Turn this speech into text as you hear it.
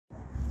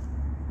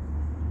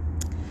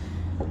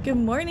Good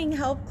morning,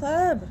 Help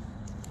Club.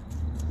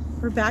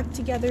 We're back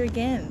together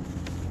again.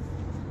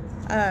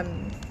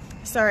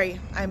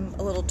 Sorry, I'm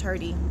a little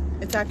tardy.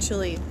 It's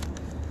actually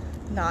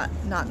not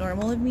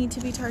normal of me to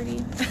be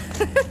tardy.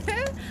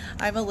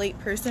 I'm a late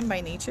person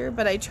by nature,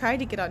 but I try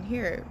to get on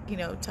here,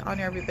 to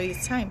honor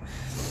everybody's time.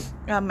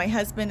 My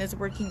husband is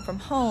working from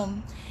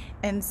home,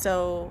 and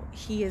so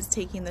he is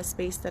taking the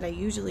space that I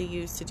usually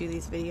use to do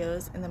these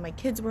videos, and then my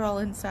kids were all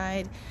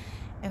inside.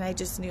 And I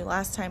just knew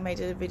last time I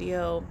did a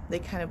video, they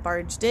kind of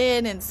barged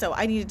in, and so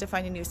I needed to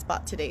find a new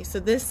spot today. So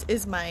this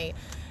is my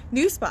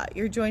new spot.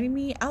 You're joining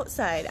me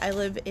outside. I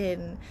live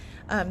in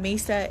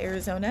Mesa,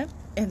 Arizona,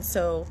 and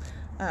so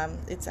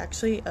it's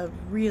actually a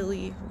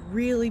really,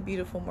 really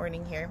beautiful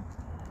morning here.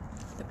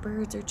 The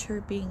birds are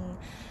chirping,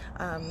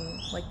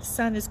 like the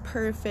sun is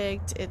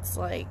perfect. It's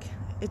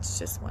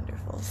just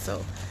wonderful.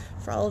 So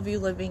for all of you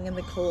living in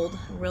the cold,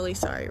 I'm really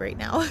sorry right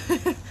now.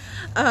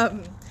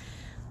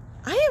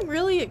 I am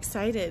really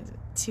excited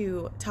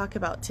to talk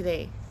about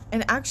today.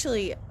 And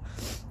actually,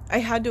 I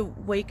had to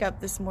wake up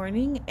this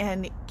morning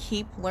and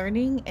keep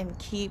learning and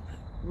keep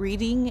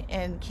reading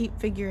and keep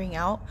figuring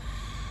out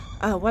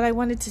what I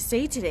wanted to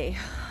say today.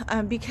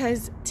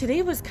 Because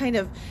today was kind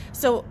of,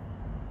 so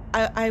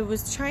I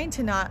was trying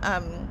to not,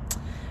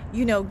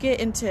 get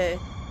into,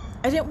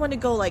 I didn't want to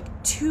go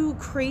like too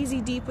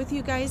crazy deep with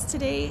you guys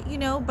today,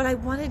 but I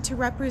wanted to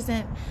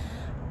represent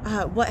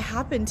what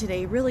happened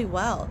today really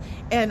well,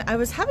 and I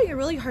was having a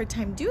really hard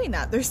time doing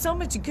that. There's so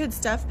much good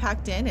stuff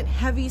packed in and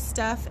heavy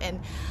stuff, and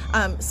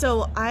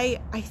so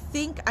I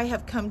think I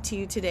have come to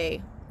you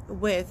today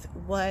with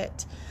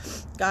what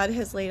God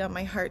has laid on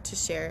my heart to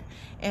share,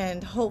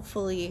 and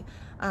hopefully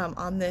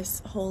on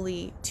this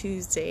Holy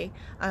Tuesday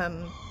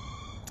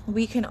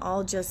we can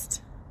all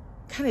just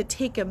kind of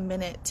take a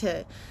minute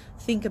to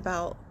think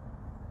about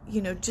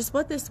just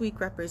what this week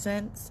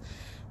represents.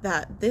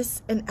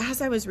 And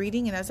as I was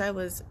reading and as I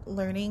was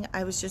learning,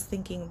 I was just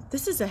thinking,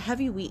 this is a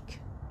heavy week.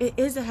 It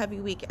is a heavy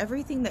week.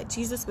 Everything that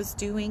Jesus was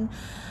doing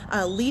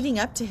leading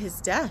up to his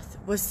death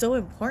was so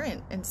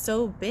important and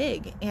so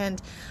big.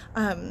 And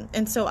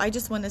so I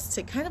just want us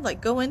to kind of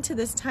like go into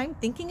this time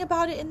thinking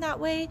about it in that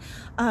way.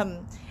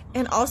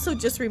 And also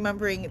just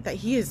remembering that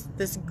he is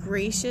this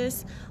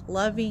gracious,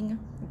 loving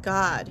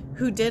God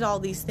who did all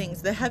these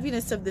things. The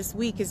heaviness of this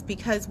week is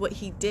because what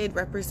he did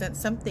represents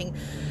something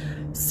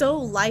so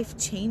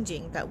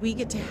life-changing, that we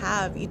get to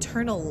have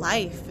eternal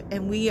life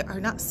and we are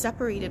not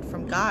separated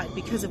from God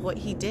because of what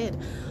he did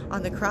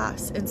on the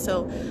cross. And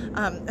so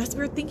as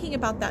we're thinking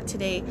about that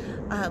today,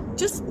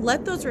 just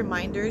let those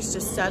reminders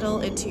just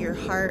settle into your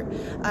heart.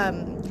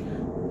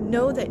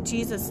 Know that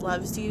Jesus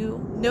loves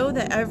you. Know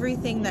that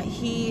everything that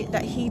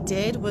he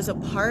did was a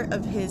part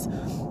of his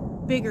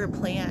bigger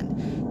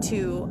plan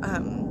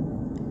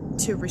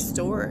to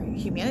restore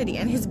humanity,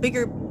 and his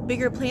bigger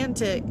plan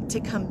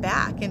to come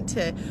back and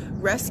to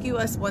rescue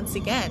us once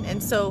again.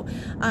 And so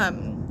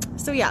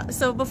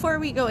so before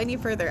we go any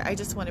further, I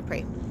just want to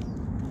pray.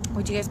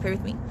 Would you guys pray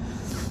with me?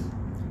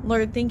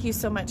 Lord, thank you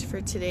so much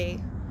for today.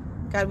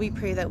 God, we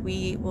pray that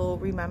we will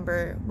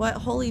remember what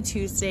Holy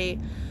Tuesday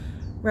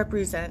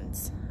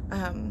represents.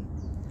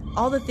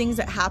 All the things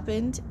that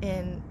happened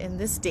in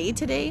this day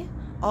today,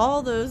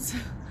 all those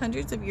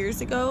hundreds of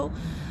years ago,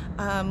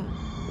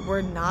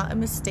 were not a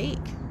mistake.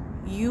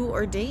 You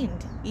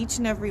ordained each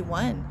and every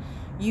one.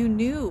 You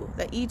knew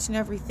that each and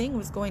everything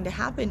was going to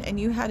happen, and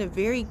you had a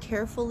very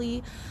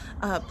carefully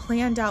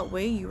planned out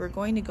way you were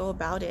going to go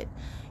about it.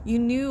 You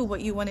knew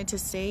what you wanted to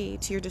say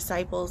to your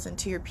disciples and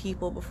to your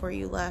people before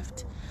you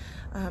left.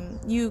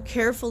 You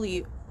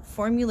carefully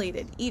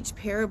formulated each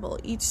parable,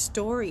 each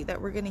story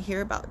that we're going to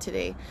hear about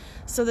today,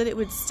 so that it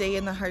would stay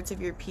in the hearts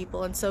of your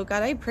people. And so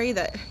God, I pray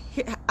that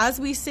as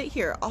we sit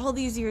here all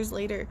these years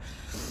later,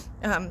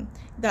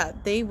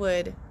 that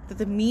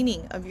the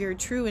meaning of your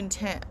true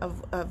intent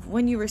of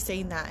when you were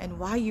saying that and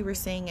why you were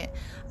saying it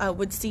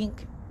would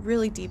sink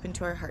really deep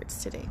into our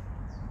hearts today.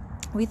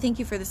 We thank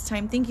you for this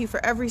time. Thank you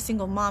for every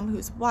single mom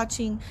who's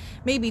watching,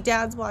 maybe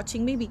dad's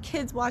watching, maybe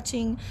kids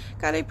watching.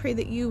 God, I pray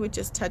that you would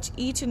just touch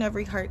each and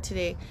every heart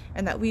today,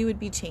 and that we would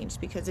be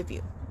changed because of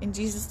you. In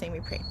Jesus' name we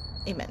pray.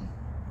 Amen.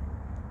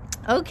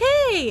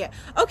 Okay.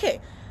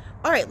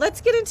 All right,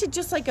 let's get into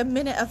just like a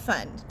minute of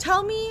fun.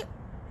 Tell me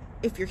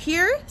if you're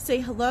here, say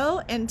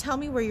hello, and tell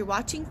me where you're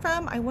watching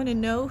from. I want to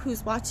know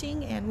who's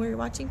watching and where you're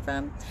watching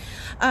from.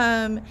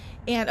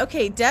 And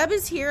okay, Deb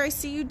is here. I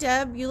see you,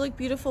 Deb. You look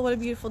beautiful. What a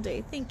beautiful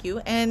day. Thank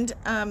you. And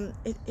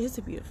it is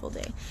a beautiful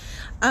day.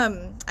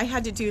 I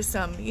had to do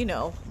some,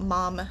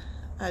 mom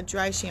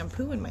dry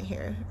shampoo in my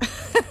hair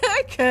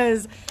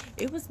because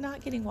it was not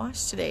getting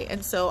washed today.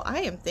 And so I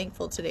am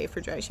thankful today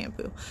for dry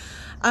shampoo.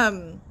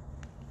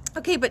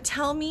 Okay, but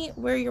tell me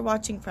where you're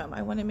watching from.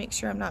 I want to make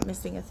sure I'm not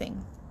missing a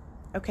thing.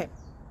 Okay.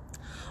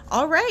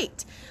 All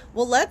right.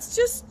 Well, let's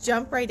just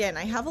jump right in.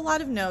 I have a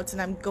lot of notes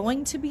and I'm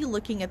going to be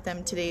looking at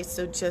them today,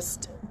 so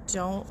just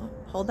don't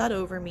hold that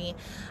over me.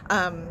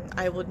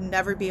 I would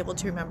never be able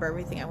to remember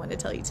everything I want to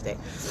tell you today.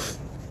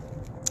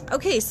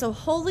 Okay, so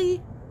Holy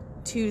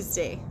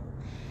Tuesday.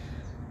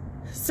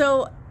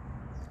 So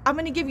I'm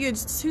going to give you a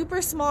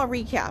super small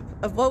recap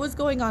of what was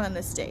going on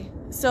this day.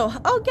 So,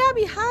 oh,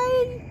 Gabby,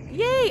 hi.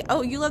 Yay.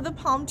 Oh, you love the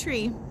palm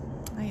tree.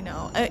 I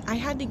know. I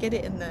had to get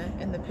it in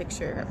the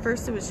picture. At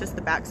first it was just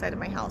the backside of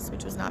my house,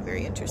 which was not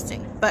very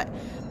interesting, but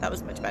that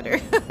was much better.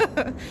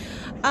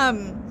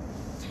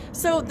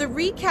 So the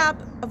recap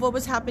of what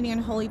was happening on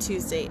Holy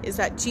Tuesday is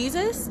that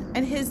Jesus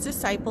and his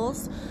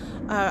disciples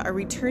are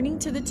returning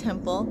to the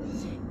temple,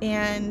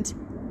 and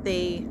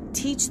they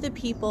teach the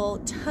people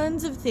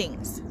tons of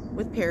things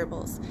with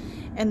parables,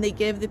 and they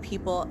give the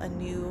people a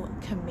new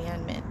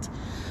commandment.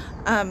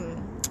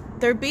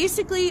 They're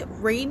basically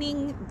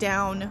raining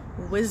down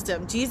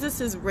wisdom.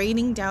 Jesus is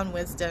raining down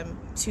wisdom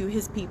to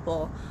his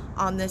people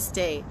on this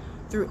day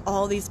through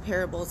all these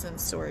parables and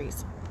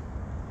stories.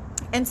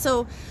 And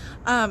so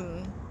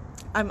I'm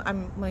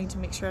wanting to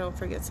make sure I don't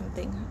forget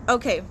something.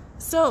 Okay,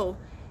 so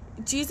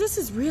Jesus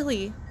is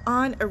really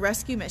on a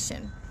rescue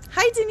mission.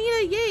 Hi,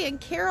 Danita, yay, and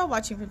Carol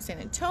watching from San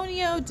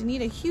Antonio,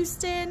 Danita,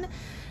 Houston.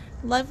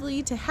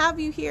 Lovely to have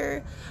you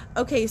here.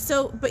 Okay,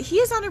 so, but he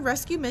is on a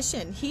rescue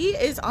mission. He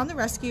is on the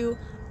rescue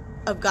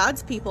of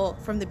God's people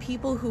from the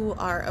people who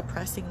are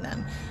oppressing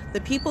them,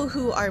 the people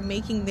who are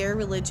making their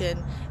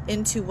religion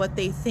into what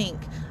they think,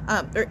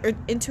 or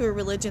into a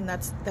religion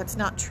that's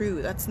not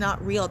true, that's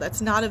not real,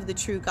 that's not of the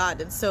true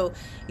God. And so,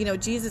 you know,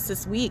 Jesus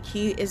this week,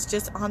 he is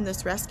just on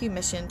this rescue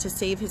mission to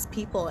save his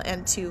people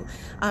and to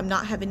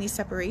not have any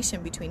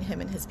separation between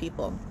him and his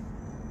people.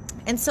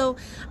 And so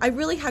I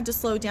really had to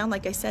slow down,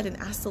 like I said, and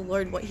ask the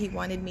Lord what he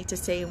wanted me to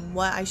say and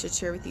what I should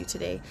share with you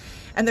today.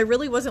 And there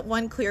really wasn't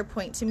one clear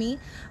point to me.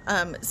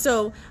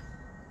 So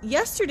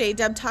yesterday,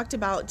 Deb talked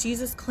about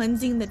Jesus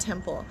cleansing the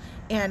temple.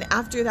 And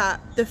after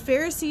that, the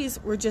Pharisees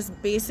were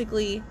just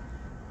basically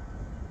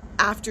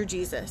after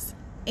Jesus.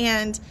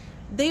 And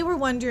they were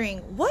wondering,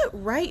 what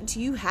right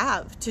do you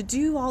have to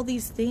do all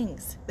these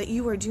things that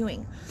you are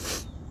doing?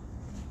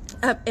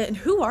 And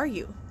who are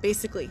you,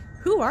 basically?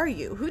 Who are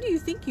you? Who do you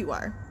think you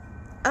are?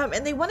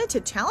 And they wanted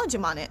to challenge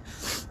him on it.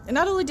 And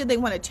not only did they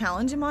want to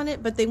challenge him on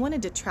it, but they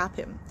wanted to trap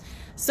him.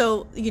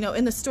 So, you know,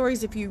 in the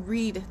stories, if you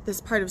read this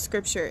part of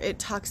scripture, it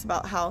talks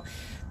about how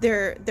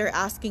they're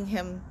asking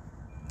him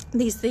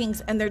these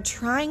things, and they're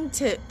trying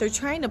to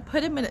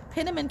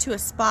pin him into a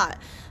spot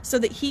so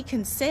that he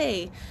can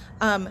say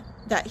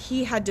that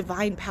he had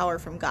divine power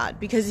from God.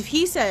 Because if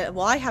he said,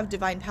 well, I have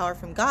divine power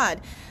from God,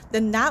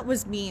 then that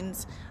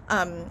means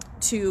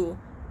to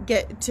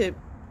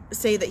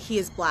say that he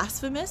is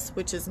blasphemous,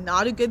 which is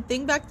not a good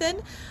thing back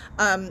then.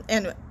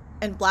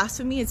 And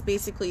blasphemy is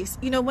basically,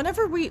 you know,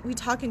 whenever we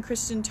talk in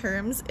Christian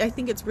terms, I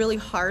think it's really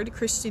hard,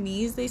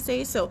 Christianese, they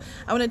say. So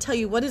I want to tell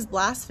you, what is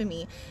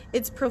blasphemy?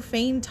 It's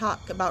profane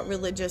talk about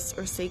religious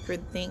or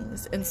sacred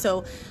things. And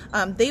so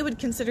they would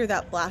consider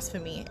that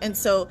blasphemy. And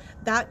so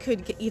that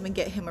could even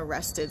get him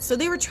arrested. So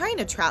they were trying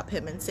to trap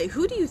him and say,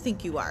 who do you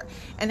think you are?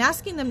 And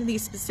asking them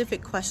these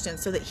specific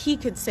questions so that he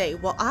could say,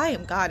 well, I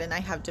am God and I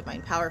have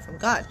divine power from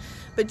God.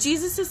 But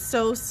Jesus is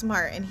so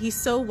smart, and he's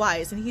so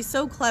wise, and he's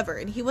so clever,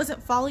 and he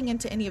wasn't falling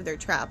into any of their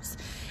traps.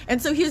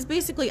 And so he was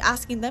basically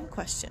asking them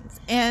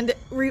questions and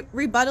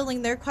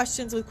rebuttaling their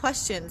questions with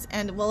questions.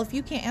 And, well, if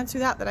you can't answer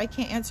that, then I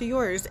can't answer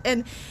yours.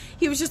 And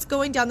he was just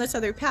going down this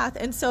other path.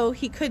 And so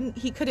he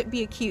couldn't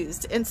be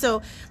accused. And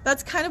so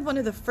that's kind of one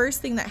of the first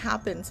thing that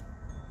happens,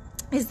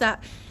 is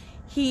that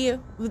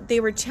they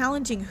were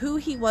challenging who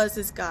he was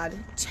as God,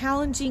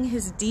 challenging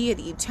his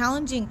deity,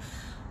 challenging,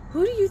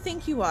 who do you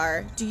think you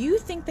are? Do you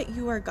think that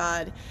you are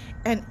God?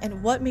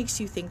 And what makes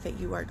you think that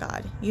you are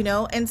God? You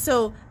know? And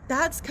so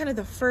that's kind of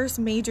the first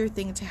major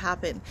thing to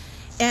happen.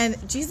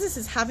 And Jesus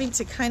is having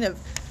to kind of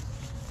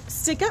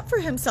stick up for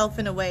himself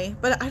in a way,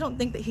 but I don't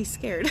think that he's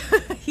scared.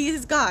 He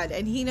is God,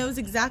 and he knows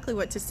exactly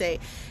what to say,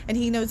 and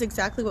he knows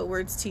exactly what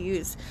words to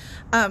use.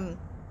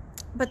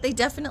 But they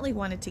definitely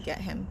wanted to get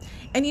him.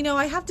 And, you know,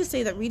 I have to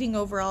say that reading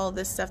over all of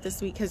this stuff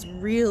this week has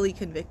really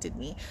convicted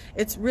me.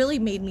 It's really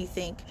made me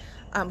think,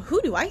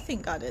 who do I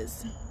think God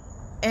is?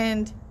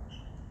 And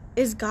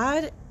is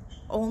God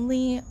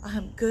only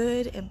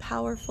good and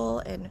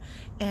powerful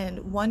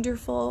and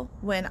wonderful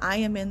when I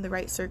am in the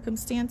right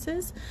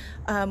circumstances?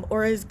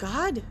 Or is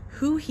God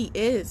who he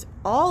is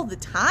all the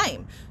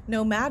time,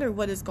 no matter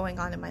what is going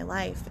on in my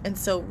life? And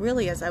so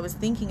really, as I was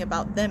thinking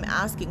about them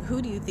asking,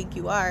 who do you think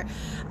you are?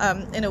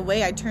 In a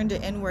way, I turned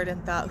it inward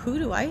and thought, who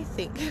do I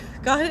think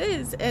God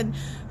is? And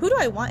who do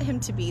I want him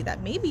to be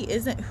that maybe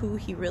isn't who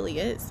he really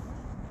is?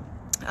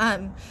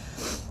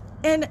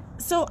 And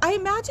so I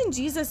imagine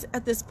Jesus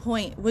at this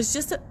point was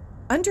just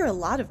under a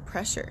lot of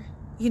pressure.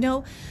 You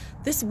know,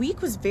 this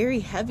week was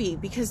very heavy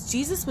because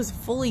Jesus was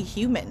fully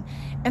human.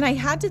 And I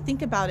had to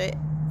think about it.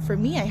 For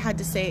me, I had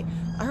to say,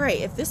 all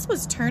right, if this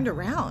was turned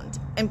around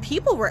and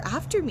people were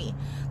after me,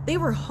 they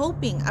were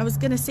hoping I was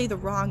going to say the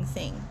wrong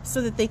thing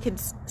so that they could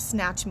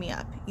snatch me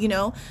up. You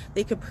know,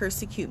 they could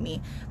persecute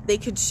me. They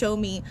could show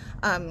me,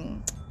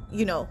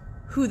 you know,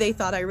 who they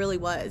thought I really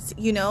was,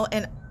 you know,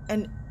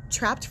 and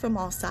trapped from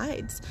all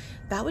sides.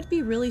 That would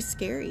be really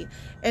scary.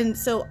 And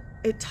so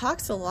it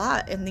talks a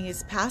lot in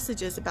these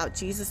passages about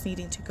Jesus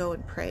needing to go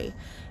and pray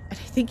I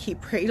think he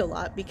prayed a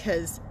lot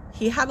because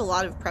he had a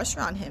lot of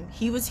pressure on him.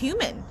 He was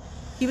human.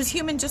 He was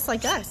human just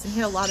like us, and he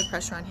had a lot of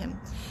pressure on him.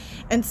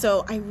 And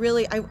so I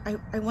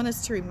want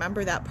us to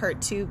remember that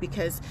part too,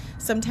 because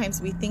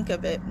sometimes we think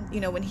of it,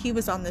 when he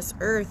was on this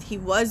earth, he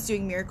was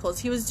doing miracles,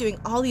 he was doing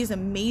all these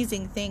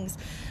amazing things,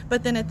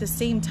 but then at the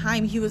same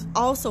time, he was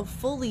also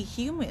fully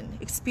human,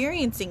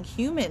 experiencing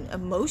human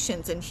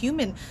emotions and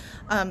human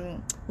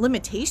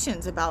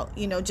limitations about,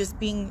 just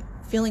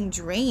feeling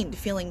drained,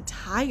 feeling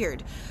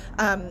tired,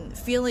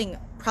 feeling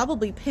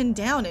probably pinned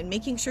down, and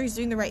making sure he's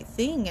doing the right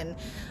thing.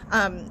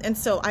 And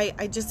so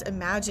I just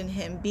imagine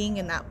him being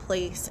in that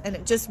place, and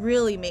it just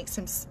really makes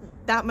him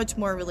that much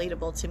more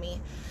relatable to me.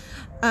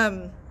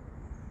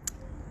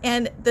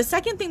 And the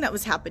second thing that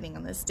was happening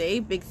on this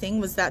day, big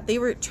thing, was that they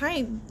were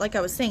trying, like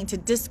I was saying, to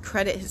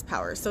discredit his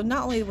power. So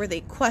not only were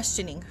they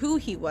questioning who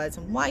he was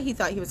and why he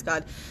thought he was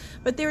God,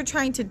 but they were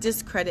trying to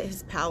discredit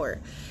his power.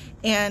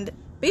 And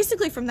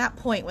basically from that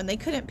point, when they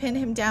couldn't pin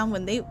him down,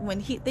 when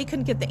they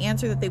couldn't get the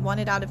answer that they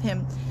wanted out of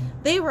him,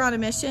 they were on a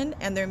mission,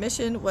 and their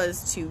mission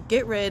was to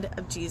get rid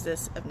of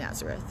Jesus of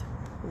Nazareth.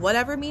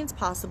 Whatever means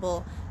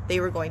possible,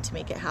 they were going to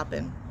make it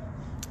happen.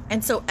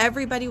 And so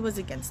everybody was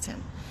against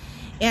him.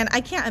 And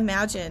I can't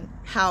imagine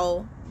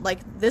how,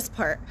 this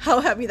part, how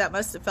heavy that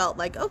must have felt.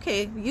 Like,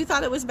 okay, you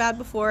thought it was bad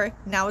before,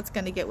 now it's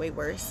going to get way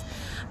worse.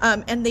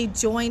 And they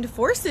joined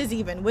forces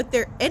even with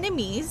their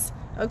enemies,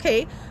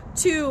 okay,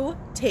 to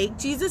take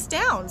Jesus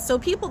down. So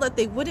people that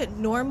they wouldn't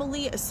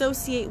normally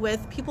associate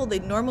with, people they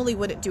normally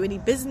wouldn't do any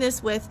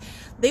business with,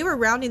 they were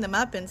rounding them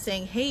up and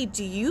saying, hey,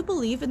 do you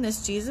believe in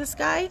this Jesus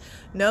guy?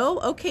 No?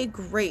 Okay,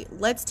 great.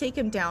 Let's take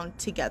him down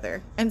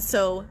together. And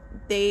so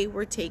they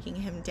were taking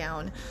him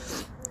down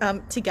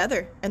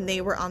together, and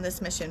they were on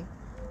this mission.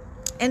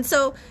 And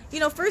so,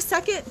 for a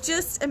second,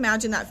 just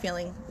imagine that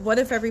feeling. What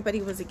if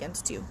everybody was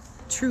against you?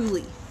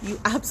 Truly, you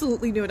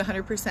absolutely knew it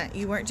 100%.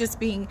 You weren't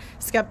just being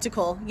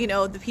skeptical,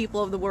 the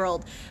people of the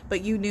world,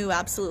 but you knew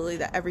absolutely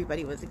that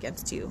everybody was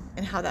against you,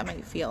 and how that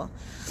might feel.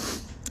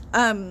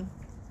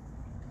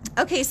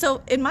 Okay,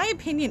 so in my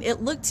opinion,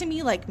 it looked to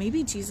me like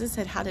maybe Jesus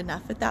had had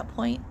enough at that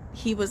point.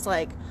 He was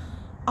like,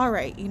 all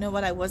right, you know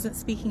what? I wasn't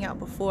speaking out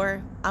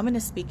before. I'm going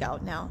to speak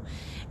out now.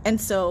 And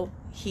so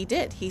he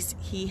did.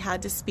 He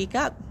had to speak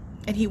up,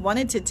 and he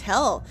wanted to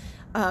tell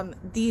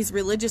these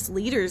religious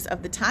leaders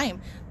of the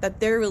time that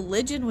their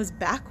religion was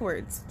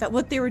backwards, that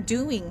what they were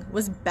doing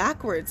was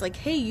backwards. Like,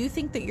 hey, you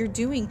think that you're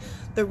doing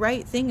the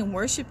right thing and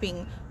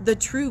worshiping the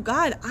true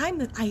God. I am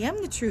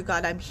the true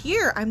God. I'm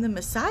here. I'm the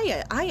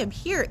Messiah. I am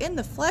here in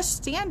the flesh,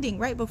 standing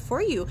right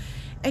before you,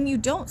 and you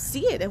don't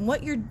see it. And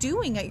what you're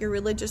doing at your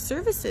religious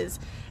services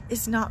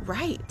is not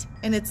right,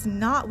 and it's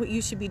not what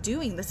you should be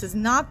doing. This is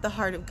not the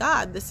heart of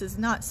God. This is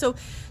not. So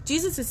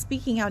Jesus is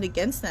speaking out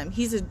against them.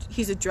 He's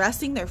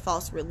addressing their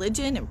false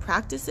religion and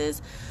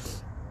practices.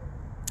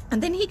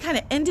 And then he kind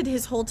of ended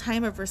his whole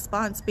time of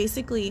response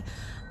basically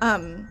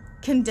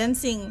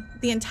condensing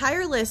the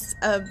entire list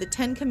of the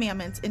 10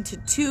 commandments into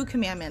 2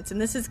 commandments. And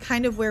this is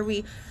kind of where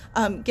we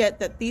get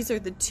that these are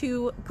the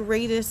 2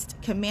 greatest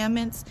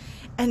commandments.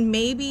 And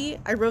maybe,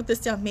 I wrote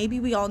this down,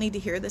 maybe we all need to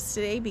hear this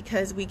today,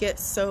 because we get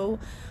so,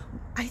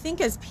 I think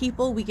as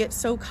people, we get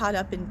so caught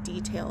up in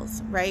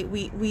details, right?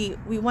 We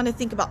want to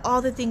think about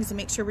all the things and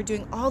make sure we're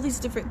doing all these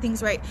different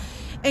things right.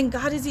 And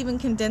God is even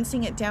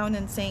condensing it down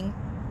and saying,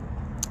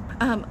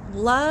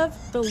 love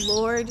the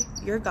Lord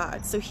your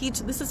God. So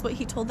this is what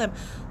he told them: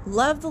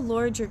 love the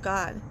Lord your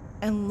God,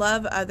 and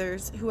love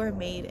others who are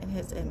made in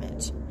his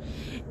image.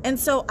 And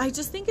so I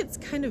just think it's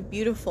kind of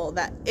beautiful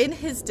that in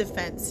his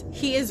defense,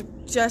 he is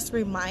just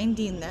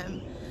reminding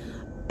them,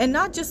 and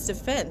not just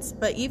defense,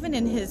 but even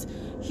in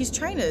he's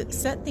trying to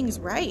set things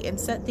right and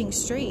set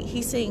things straight.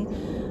 He's saying,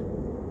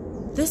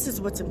 this is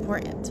what's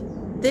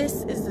important.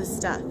 This is the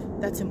stuff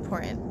that's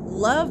important.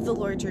 Love the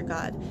Lord your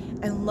God,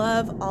 and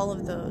love all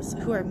of those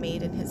who are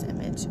made in his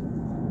image.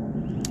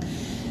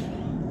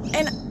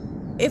 And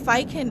if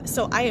I can,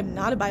 so I am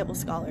not a Bible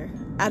scholar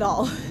at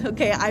all.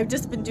 Okay, I've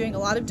just been doing a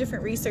lot of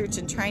different research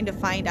and trying to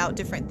find out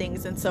different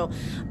things, and so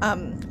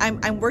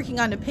I'm working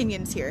on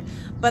opinions here.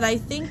 But I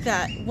think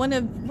that one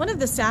of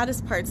the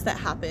saddest parts that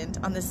happened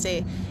on this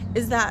day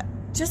is that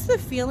just the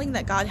feeling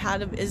that God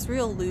had of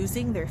Israel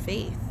losing their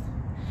faith.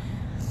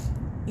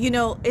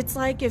 It's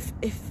like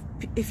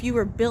if you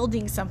were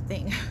building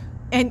something,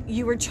 and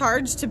you were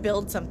charged to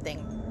build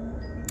something,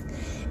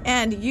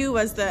 and you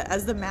as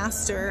the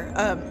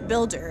master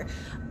builder,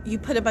 you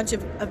put a bunch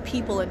of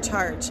people in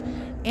charge,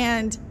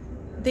 and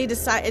they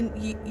decide,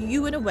 and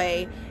you went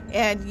away,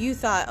 and you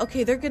thought,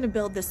 okay, they're going to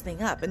build this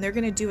thing up, and they're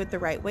going to do it the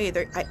right way.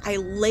 I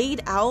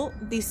laid out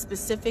these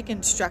specific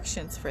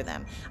instructions for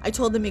them. I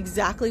told them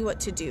exactly what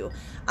to do.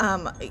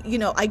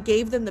 I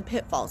gave them the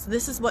pitfalls.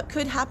 This is what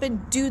could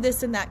happen. Do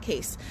this in that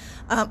case.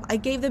 I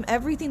gave them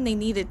everything they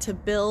needed to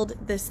build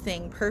this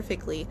thing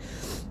perfectly.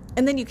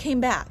 And then you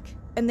came back,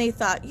 and they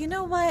thought, you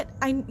know what,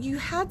 you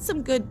had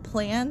some good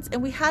plans,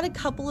 and we had a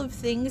couple of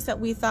things that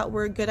we thought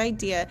were a good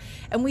idea,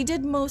 and we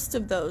did most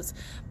of those,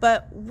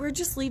 but we're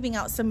just leaving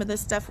out some of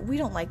this stuff. We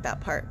don't like that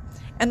part.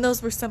 And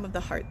those were some of the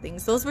hard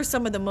things. Those were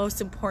some of the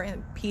most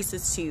important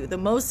pieces to you, the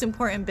most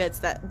important bits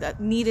that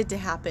needed to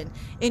happen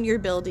in your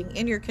building,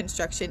 in your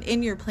construction,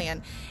 in your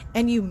plan,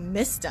 and you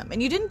missed them.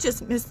 And you didn't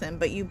just miss them,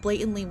 but you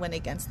blatantly went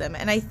against them.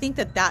 And I think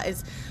that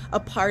is a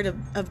part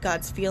of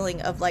God's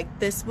feeling of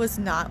like, this was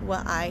not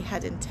what I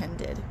had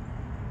intended.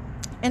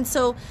 And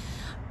so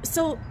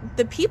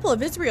the people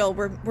of Israel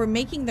were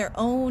making their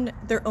own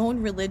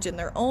religion,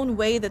 their own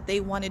way that they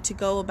wanted to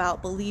go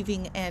about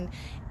believing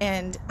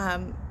and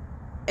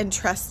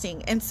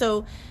trusting. And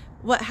so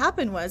what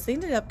happened was they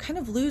ended up kind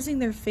of losing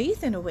their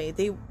faith in a way.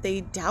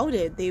 They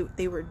doubted,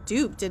 they were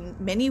duped, and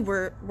many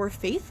were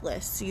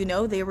faithless.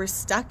 They were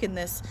stuck in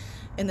this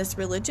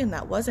religion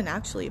that wasn't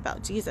actually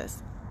about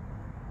Jesus.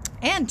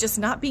 And just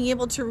not being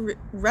able to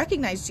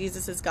recognize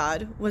Jesus as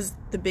God was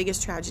the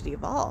biggest tragedy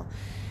of all.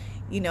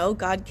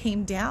 God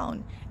came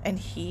down and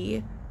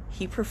he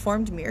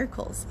performed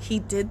miracles. He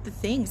did the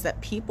things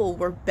that people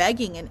were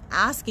begging and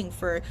asking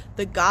for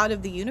the God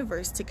of the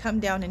universe to come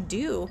down and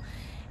do.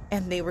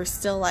 And they were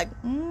still like,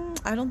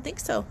 I don't think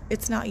so.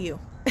 It's not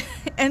you.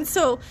 And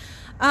so,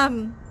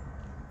 that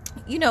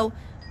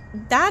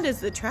is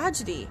the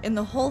tragedy in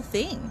the whole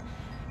thing,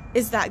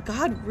 is that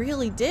God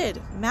really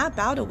did map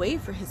out a way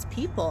for his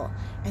people,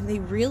 and they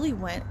really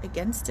went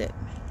against it.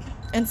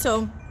 And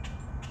so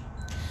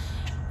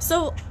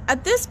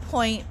at this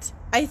point,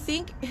 I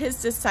think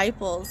his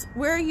disciples,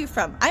 where are you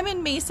from? I'm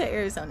in Mesa,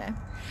 Arizona.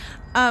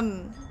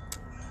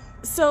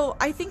 So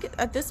I think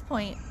at this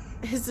point,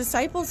 his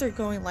disciples are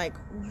going like,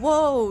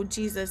 whoa,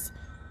 Jesus,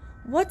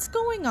 what's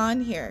going on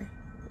here?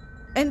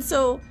 And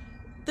so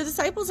the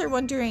disciples are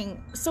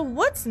wondering, so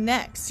what's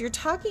next? You're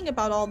talking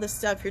about all this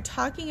stuff. You're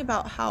talking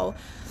about how,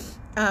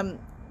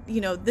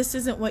 this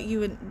isn't what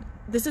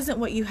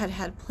you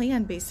had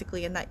planned,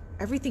 basically, and that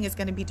everything is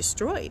going to be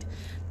destroyed.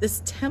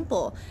 This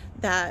temple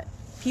that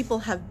people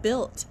have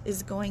built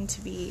is going to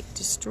be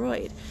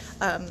destroyed.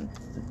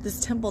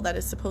 This temple that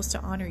is supposed to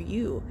honor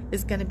you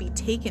is going to be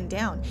taken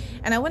down.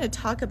 And I want to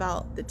talk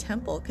about the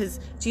temple, because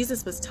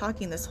Jesus was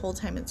talking this whole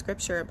time in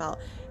scripture about,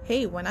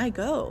 hey, when I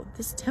go,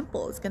 this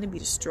temple is going to be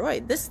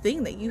destroyed. This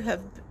thing that you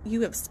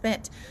have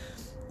spent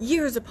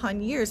years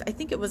upon years. I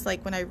think it was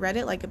like, when I read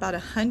it, like about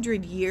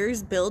 100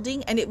 years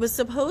building, and it was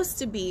supposed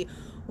to be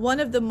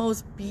one of the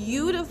most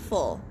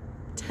beautiful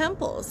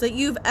temples that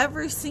you've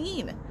ever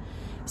seen.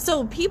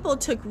 So people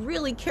took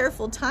really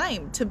careful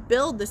time to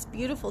build this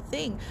beautiful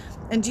thing,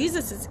 and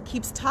Jesus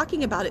keeps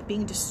talking about it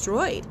being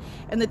destroyed,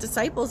 and the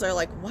disciples are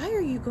like, why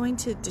are you going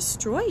to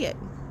destroy it?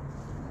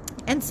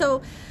 And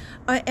so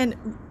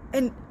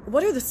and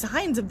what are the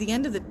signs of the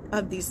end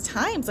of these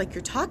times like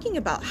you're talking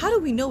about? How do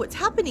we know what's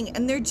happening?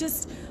 And they're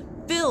just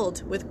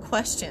filled with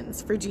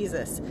questions for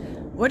Jesus.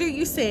 What are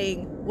you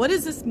saying? What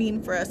does this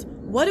mean for us?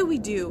 What do we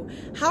do?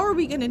 How are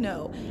we going to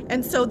know?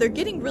 And so they're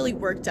getting really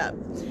worked up.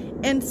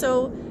 And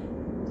so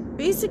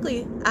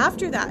basically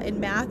after that, in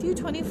Matthew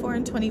 24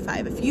 and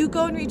 25, if you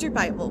go and read your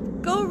Bible,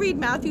 go read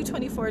Matthew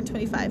 24 and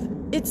 25.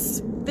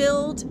 It's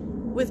filled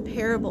with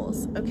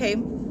parables, okay?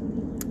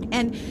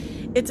 And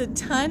it's a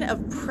ton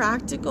of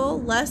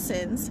practical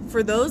lessons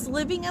for those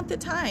living at the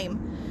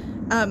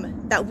time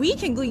that we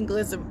can glean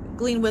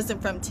wisdom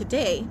from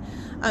today,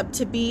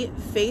 to be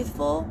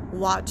faithful,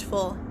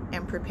 watchful,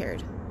 and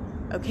prepared.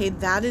 Okay,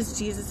 that is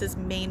Jesus's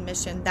main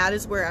mission. That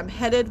is where I'm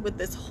headed with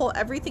this whole,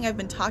 everything I've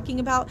been talking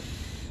about.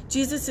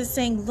 Jesus is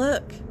saying,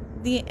 look,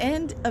 the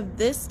end of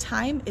this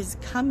time is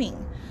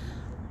coming.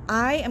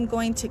 I am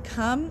going to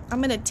come.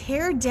 I'm going to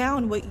tear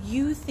down what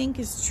you think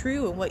is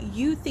true and what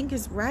you think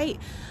is right.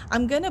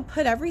 I'm going to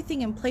put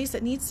everything in place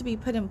that needs to be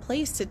put in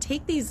place to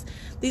take these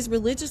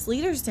religious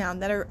leaders down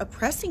that are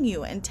oppressing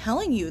you and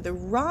telling you the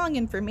wrong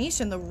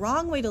information, the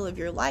wrong way to live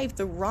your life,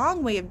 the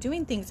wrong way of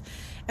doing things.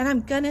 And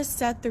I'm going to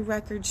set the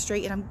record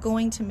straight, and I'm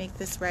going to make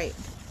this right.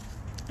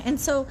 And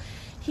so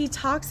he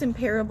talks in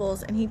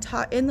parables, and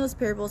in those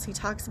parables, he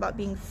talks about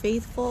being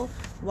faithful,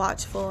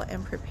 watchful,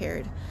 and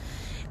prepared.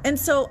 And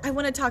so I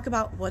want to talk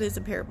about, what is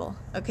a parable?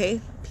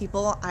 Okay,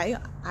 people,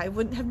 I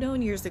wouldn't have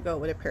known years ago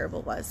what a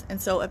parable was. And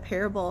so a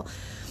parable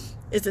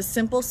is a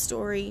simple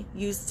story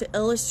used to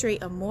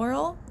illustrate a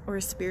moral or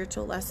a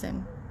spiritual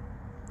lesson.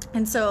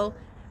 And so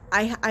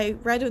I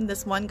read in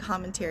this one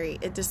commentary,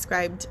 it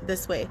described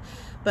this way,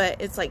 but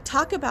it's like,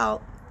 talk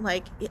about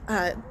like,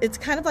 it's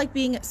kind of like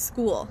being at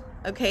school,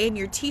 okay? And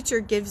your teacher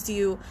gives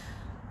you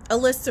a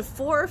list of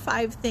 4 or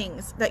 5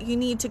 things that you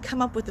need to come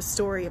up with a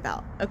story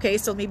about. Okay,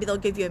 so maybe they'll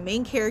give you a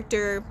main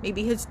character,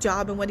 maybe his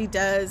job and what he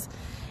does,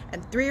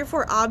 and 3 or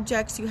 4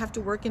 objects you have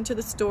to work into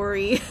the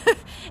story.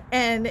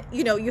 And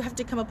you have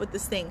to come up with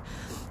this thing.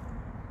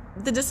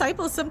 The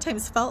disciples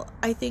sometimes felt,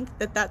 I think,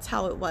 that that's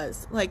how it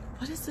was. Like,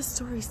 what is this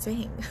story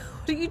saying?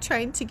 What are you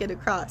trying to get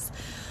across?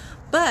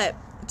 But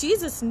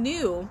Jesus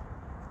knew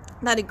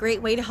that a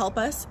great way to help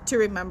us to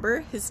remember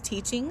his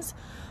teachings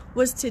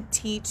was to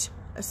teach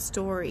a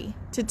story,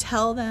 to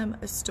tell them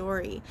a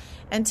story,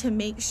 and to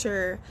make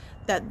sure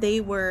that they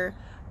were,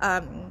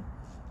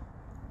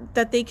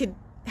 that they could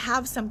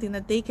have something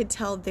that they could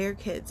tell their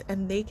kids,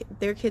 and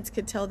their kids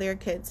could tell their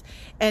kids,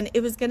 and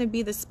it was going to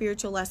be the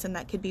spiritual lesson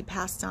that could be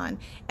passed on.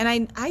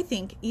 And I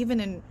think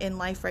even in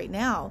life right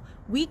now,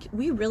 we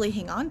really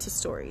hang on to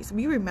stories.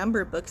 We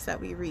remember books that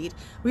we read.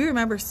 We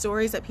remember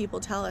stories that people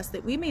tell us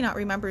that we may not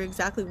remember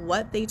exactly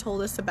what they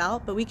told us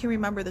about, but we can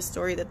remember the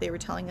story that they were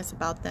telling us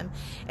about them.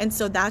 And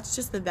so that's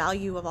just the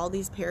value of all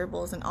these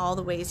parables and all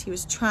the ways he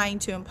was trying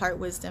to impart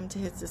wisdom to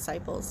his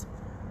disciples.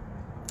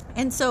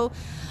 And so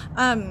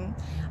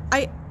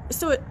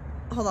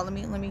hold on,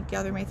 let me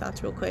gather my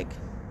thoughts real quick.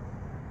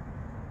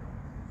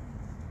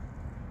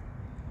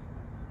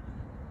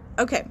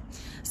 Okay,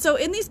 so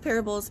in these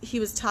parables, he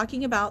was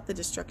talking about the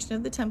destruction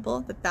of the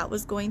temple, that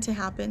was going to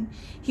happen.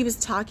 He was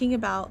talking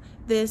about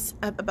this,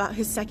 about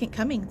his second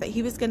coming, that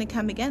he was going to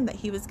come again, that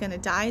he was going to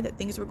die, that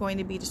things were going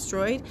to be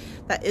destroyed,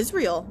 that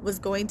Israel was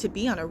going to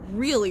be on a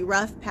really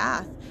rough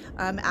path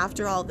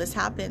after all this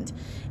happened,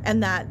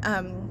 and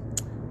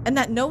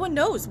that no one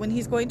knows when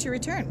he's going to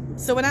return.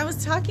 So when I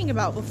was talking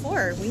about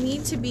before, we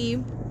need to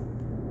be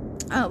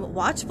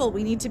watchful,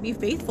 we need to be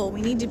faithful,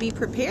 we need to be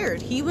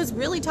prepared. He was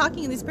really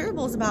talking in these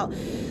parables about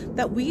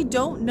that we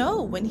don't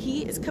know when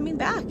he is coming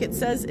back. It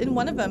says in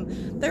one of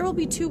them, there will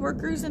be 2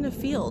 workers in a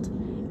field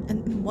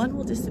and one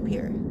will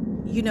disappear.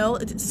 You know,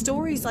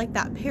 stories like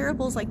that,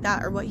 parables like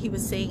that are what he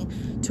was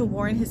saying to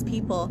warn his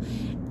people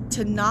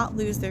to not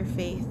lose their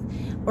faith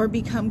or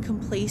become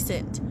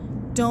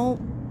complacent.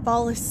 Don't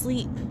fall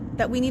asleep.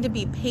 That we need to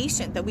be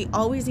patient, that we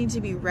always need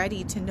to be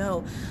ready to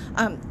know,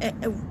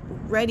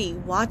 ready,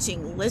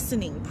 watching,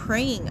 listening,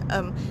 praying,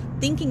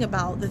 thinking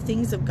about the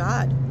things of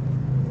God.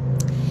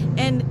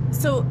 And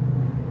so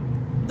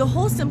the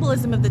whole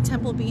symbolism of the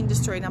temple being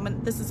destroyed,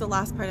 this is the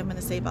last part I'm going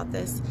to say about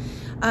this,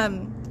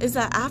 is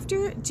that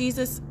after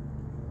Jesus,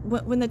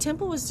 when the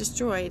temple was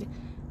destroyed,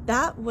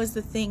 that was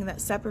the thing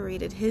that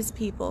separated his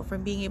people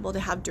from being able to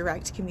have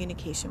direct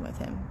communication with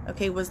him,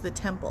 okay, was the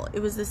temple.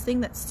 It was this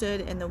thing that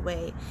stood in the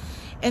way.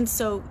 And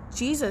so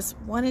Jesus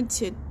wanted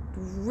to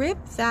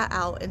rip that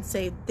out and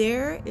say,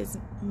 there is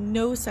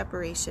no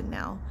separation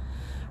now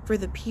for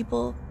the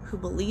people who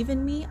believe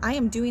in me. I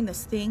am doing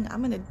this thing. I'm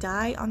going to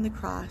die on the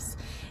cross,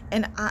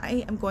 and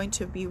I am going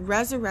to be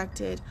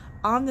resurrected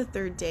on the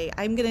 3rd day.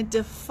 I'm going to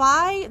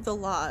defy the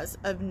laws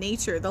of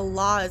nature, the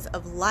laws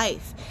of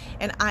life,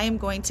 and I am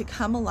going to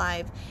come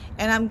alive,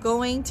 and I'm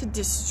going to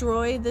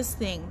destroy this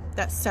thing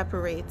that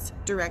separates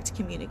direct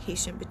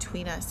communication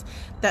between us,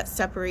 that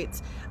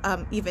separates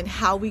even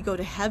how we go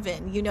to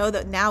heaven. You know,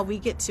 that now we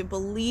get to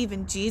believe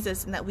in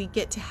Jesus and that we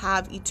get to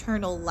have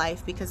eternal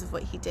life because of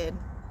what he did.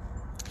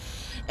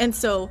 And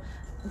so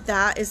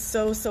that is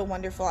so, so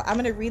wonderful. I'm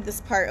going to read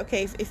this part.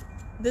 Okay, if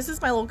this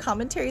is my little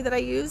commentary that I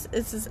use.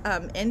 This is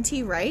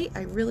N.T. Wright.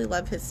 I really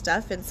love his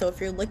stuff. And so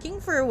if you're looking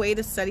for a way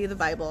to study the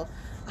Bible,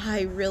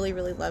 I really,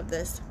 really love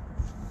this.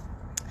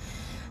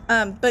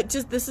 But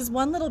just this is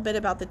one little bit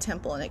about the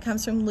temple, and it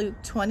comes from Luke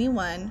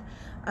 21,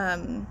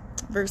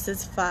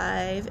 verses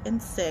 5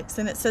 and 6.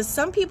 And it says,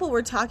 some people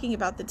were talking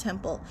about the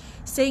temple,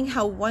 saying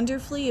how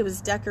wonderfully it was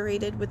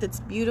decorated with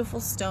its beautiful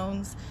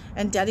stones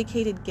and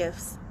dedicated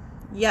gifts.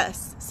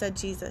 Yes, said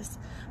Jesus,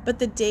 but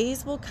the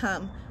days will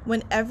come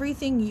when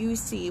everything you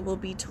see will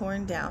be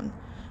torn down.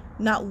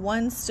 Not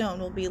one stone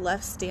will be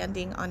left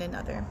standing on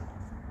another.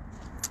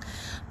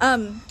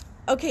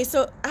 Okay,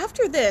 so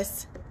after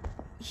this,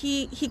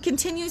 he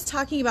continues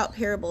talking about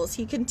parables.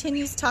 He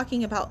continues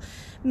talking about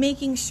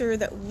making sure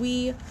that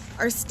we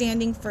are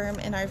standing firm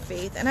in our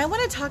faith. And I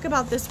want to talk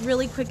about this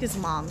really quick as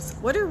moms.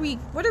 What are we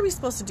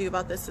supposed to do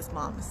about this as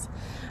moms?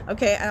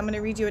 Okay, I'm going to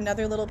read you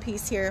another little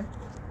piece here.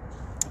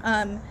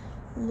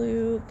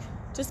 Luke,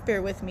 just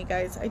bear with me,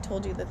 guys. I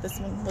told you that this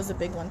one was a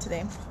big one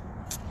today.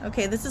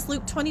 Okay, this is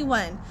Luke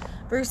 21,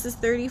 verses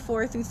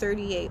 34 through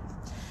 38. It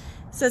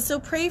says, so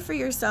pray for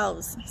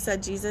yourselves,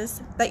 said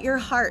Jesus, that your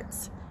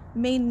hearts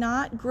may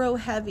not grow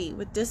heavy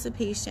with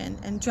dissipation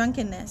and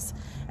drunkenness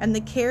and the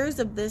cares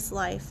of this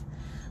life,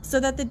 so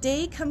that the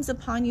day comes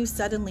upon you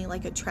suddenly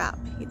like a trap.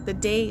 The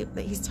day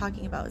that he's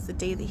talking about is the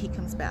day that he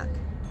comes back.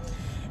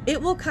 It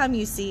will come,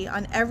 you see,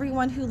 on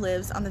everyone who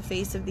lives on the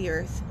face of the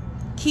earth.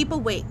 Keep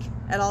awake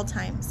at all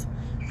times,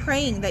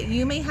 praying that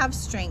you may have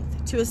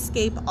strength to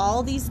escape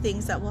all these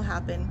things that will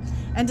happen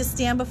and to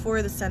stand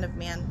before the Son of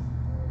Man.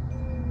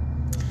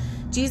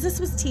 Jesus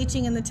was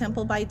teaching in the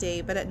temple by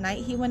day, but at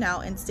night he went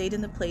out and stayed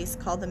in the place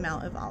called the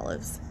Mount of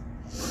Olives.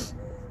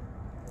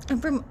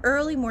 And from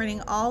early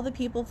morning, all the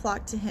people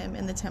flocked to him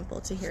in the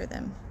temple to hear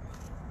them.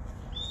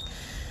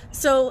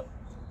 So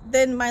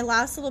then my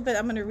last little bit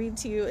I'm going to read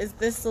to you is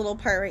this little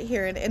part right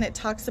here, and it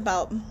talks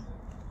about,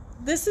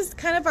 this is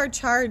kind of our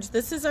charge.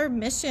 This is our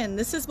mission.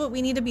 This is what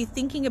we need to be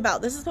thinking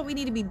about. This is what we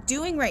need to be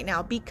doing right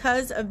now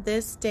because of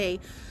this day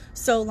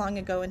so long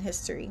ago in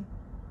history.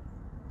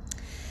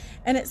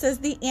 And it says,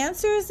 the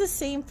answer is the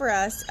same for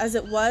us as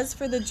it was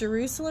for the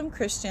Jerusalem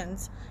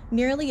Christians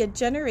nearly a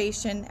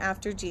generation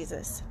after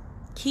Jesus.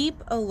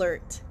 Keep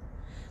alert.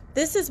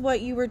 This is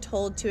what you were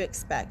told to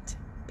expect.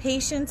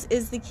 Patience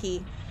is the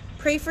key.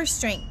 Pray for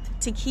strength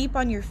to keep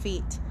on your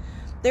feet.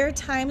 There are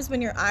times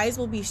when your eyes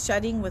will be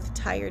shutting with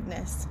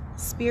tiredness,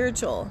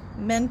 spiritual,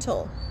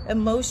 mental,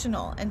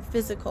 emotional, and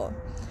physical.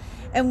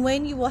 And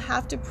when you will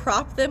have to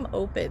prop them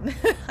open.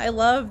 I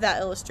love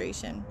that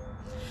illustration.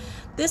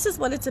 This is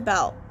what it's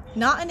about.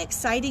 Not an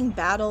exciting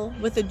battle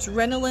with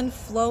adrenaline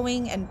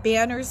flowing and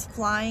banners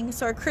flying.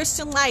 So our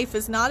Christian life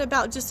is not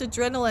about just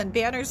adrenaline,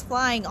 banners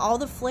flying, all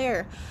the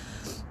flair,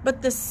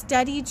 but the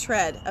steady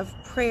tread of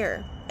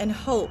prayer and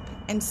hope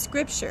and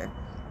scripture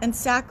and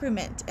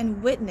sacrament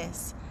and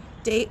witness,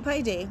 day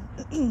by day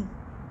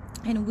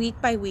and week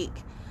by week.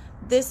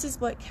 This is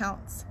what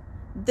counts.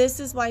 This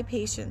is why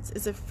patience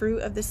is a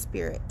fruit of the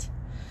Spirit.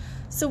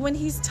 So when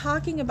he's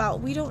talking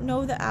about, we don't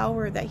know the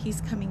hour that he's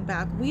coming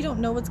back, we don't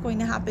know what's going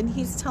to happen,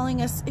 he's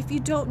telling us, if you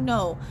don't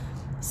know,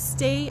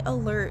 stay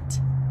alert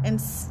and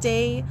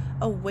stay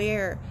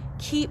aware.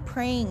 Keep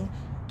praying.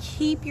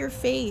 Keep your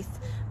faith.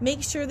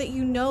 Make sure that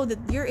you know that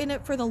you're in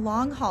it for the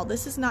long haul.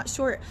 This is not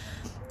short.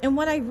 And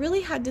what I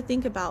really had to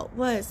think about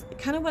was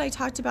kind of what I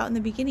talked about in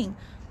the beginning.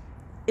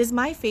 Is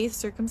my faith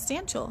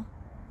circumstantial?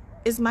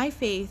 Is my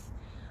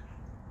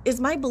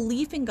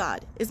belief in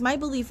God, is my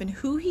belief in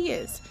who he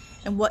is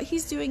and what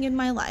he's doing in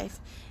my life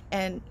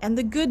and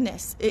the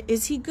goodness,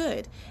 is he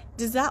good?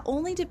 Does that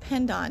only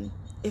depend on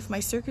if my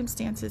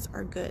circumstances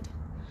are good?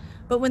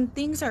 But when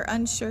things are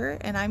unsure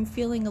and I'm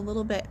feeling a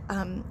little bit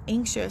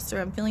anxious, or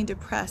I'm feeling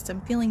depressed,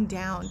 I'm feeling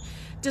down,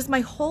 does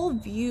my whole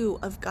view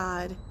of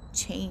God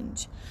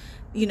change?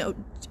 You know,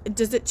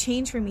 does it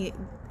change for me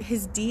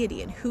his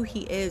deity and who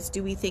he is?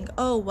 Do we think,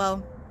 oh,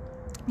 well,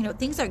 you know,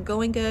 things are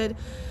going good.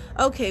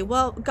 Okay,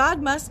 well,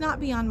 God must not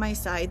be on my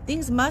side.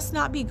 Things must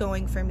not be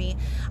going for me.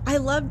 I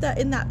love that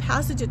in that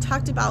passage it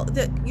talked about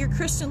that your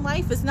Christian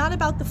life is not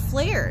about the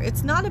flair.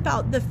 It's not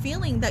about the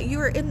feeling that you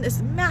are in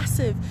this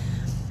massive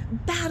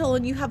battle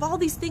and you have all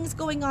these things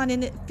going on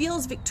and it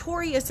feels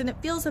victorious and it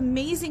feels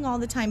amazing all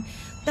the time.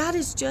 That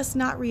is just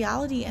not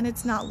reality, and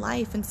it's not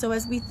life. And so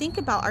as we think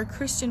about our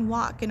Christian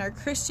walk and our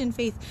Christian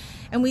faith,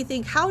 and we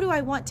think, how do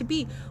I want to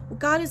be? Well,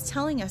 God is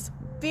telling us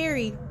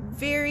very,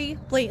 very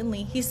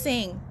blatantly, he's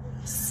saying,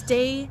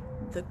 stay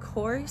the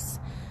course,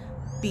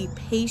 be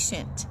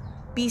patient,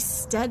 be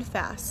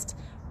steadfast,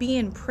 be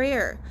in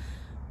prayer,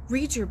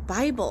 read your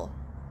Bible,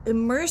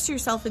 immerse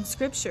yourself in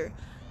scripture,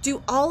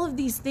 do all of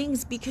these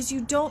things, because you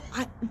don't,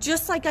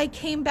 just like I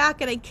came back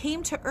and I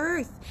came to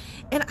earth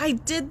and I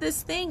did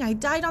this thing, I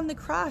died on the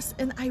cross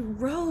and I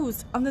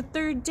rose on the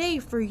third day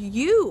for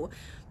you,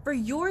 for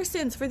your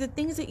sins, for the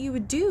things that you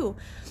would do.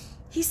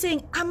 He's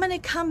saying, I'm going to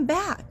come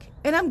back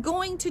and I'm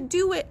going to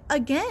do it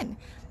again.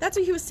 That's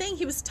what he was saying.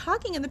 He was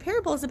talking in the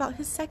parables about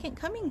his second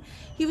coming.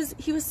 He was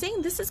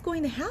saying this is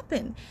going to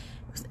happen.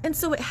 And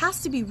so it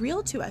has to be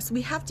real to us.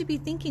 We have to be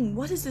thinking,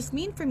 what does this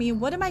mean for me?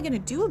 And what am I going to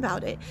do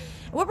about it?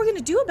 And what we're going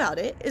to do about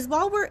it is,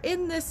 while we're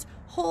in this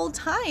whole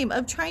time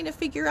of trying to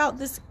figure out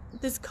this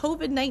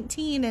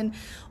COVID-19 and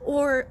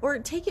or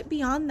take it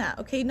beyond that.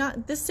 Okay,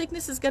 not this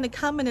sickness is going to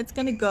come and it's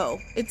going to go.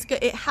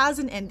 It has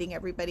an ending,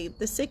 everybody.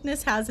 The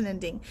sickness has an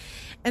ending.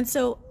 And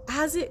so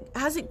as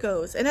it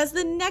goes, and as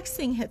the next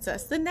thing hits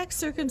us, the next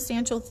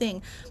circumstantial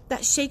thing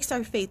that shakes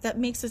our faith, that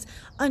makes us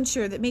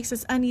unsure, that makes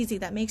us uneasy,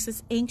 that makes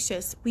us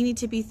anxious, we need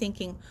to be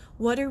thinking,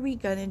 what are we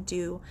going to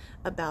do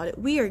about it?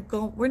 We're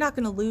not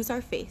going to lose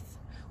our faith.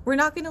 We're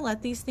not going to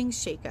let these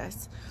things shake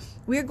us.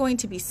 We're going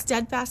to be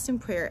steadfast in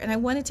prayer. And I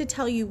wanted to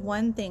tell you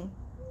one thing.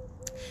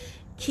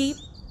 Keep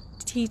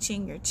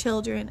teaching your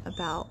children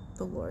about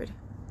the Lord,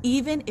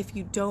 even if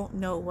you don't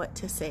know what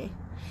to say.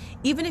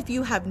 Even if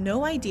you have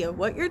no idea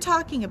what you're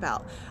talking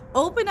about,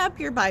 open up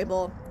your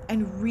Bible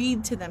and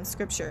read to them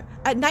scripture.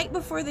 At night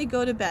before they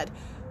go to bed,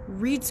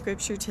 read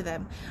scripture to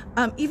them.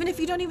 Even if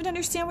you don't even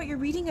understand what you're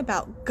reading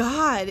about,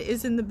 God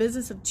is in the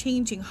business of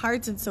changing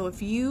hearts. And so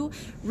if you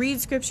read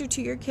scripture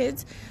to your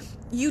kids,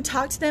 you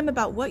talk to them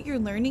about what you're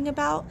learning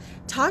about.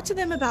 Talk to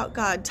them about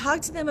God.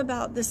 Talk to them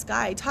about the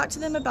sky. Talk to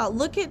them about,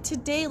 look at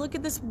today. Look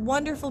at this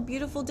wonderful,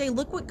 beautiful day.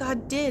 Look what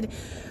God did.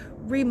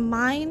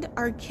 Remind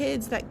our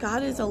kids that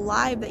God is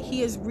alive, that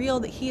he is real,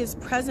 that he is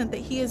present, that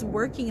he is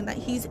working, and that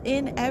he's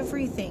in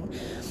everything.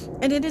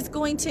 And it is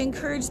going to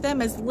encourage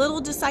them as little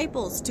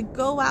disciples to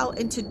go out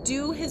and to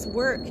do his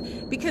work,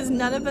 because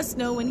none of us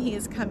know when he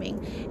is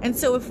coming. And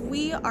so if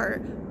we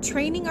are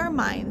training our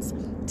minds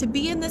to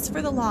be in this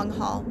for the long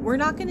haul, we're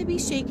not going to be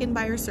shaken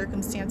by our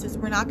circumstances.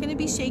 We're not going to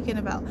be shaken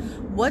about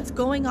what's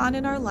going on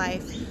in our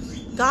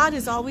life. God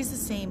is always the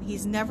same.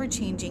 He's never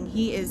changing.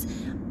 He is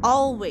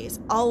always,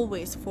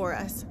 always for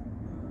us.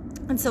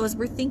 And so as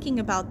we're thinking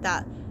about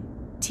that,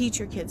 teach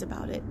your kids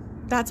about it.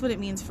 That's what it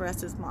means for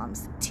us as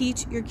moms.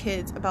 Teach your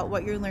kids about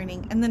what you're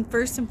learning. And then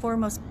first and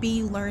foremost,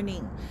 be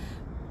learning.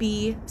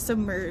 Be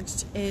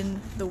submerged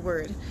in the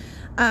Word.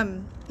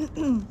 And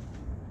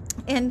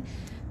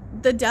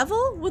the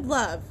devil would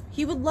love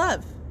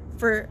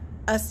for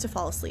us to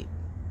fall asleep.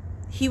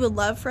 He would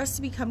love for us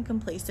to become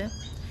complacent.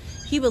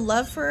 He would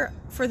love for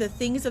the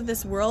things of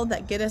this world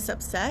that get us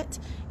upset.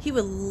 He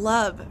would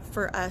love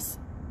for us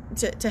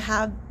to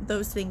have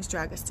those things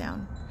drag us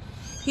down.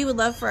 He would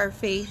love for our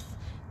faith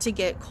to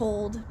get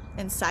cold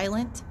and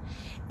silent.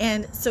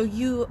 And so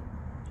you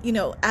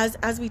know,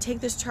 as we take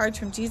this charge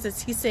from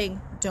Jesus, he's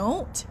saying,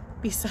 don't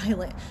be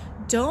silent.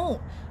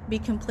 Don't be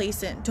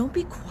complacent. Don't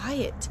be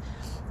quiet.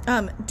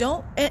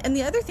 Don't. And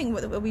the other thing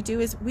what we do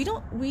is we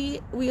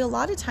a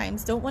lot of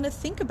times don't want to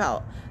think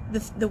about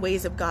the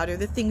ways of God or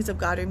the things of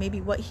God or maybe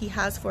what he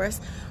has for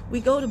us.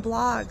 We go to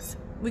blogs.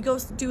 We go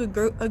do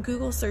a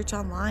Google search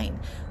online.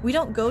 We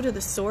don't go to the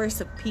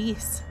source of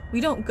peace.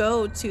 We don't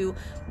go to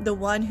the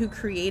one who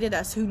created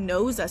us, who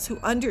knows us, who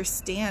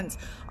understands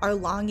our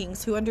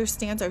longings, who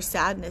understands our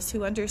sadness,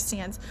 who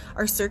understands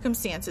our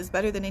circumstances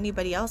better than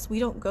anybody else. We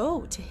don't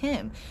go to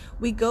him.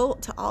 We go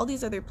to all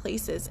these other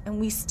places and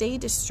we stay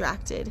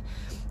distracted.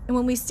 And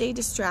when we stay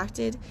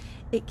distracted,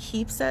 it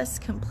keeps us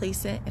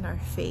complacent in our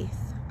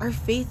faith. Our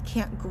faith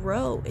can't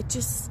grow. It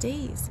just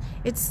stays.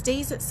 It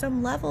stays at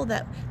some level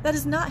that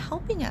is not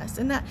helping us.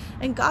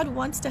 And God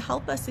wants to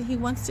help us, and he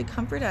wants to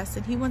comfort us,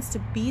 and he wants to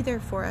be there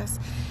for us.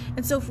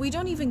 And so if we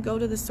don't even go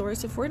to the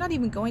source, if we're not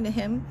even going to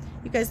him,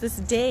 you guys,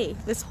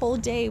 this whole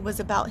day was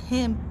about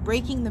him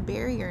breaking the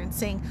barrier and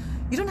saying,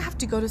 you don't have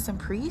to go to some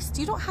priest.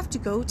 You don't have to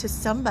go to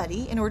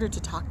somebody in order to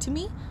talk to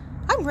me.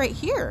 I'm right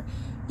here.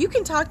 You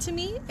can talk to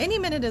me any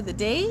minute of the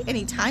day,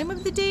 any time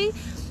of the day.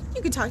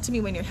 You can talk to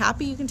me when you're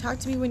happy. You can talk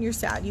to me when you're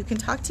sad. You can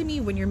talk to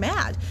me when you're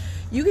mad.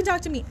 You can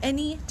talk to me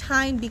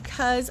anytime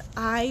because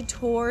I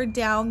tore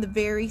down the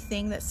very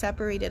thing that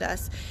separated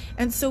us.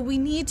 And so we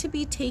need to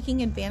be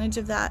taking advantage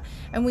of that.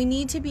 And we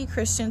need to be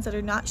Christians that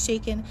are not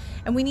shaken.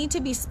 And we need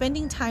to be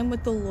spending time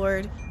with the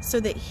Lord so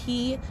that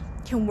he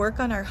can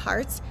work on our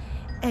hearts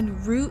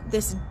and root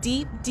this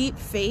deep, deep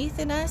faith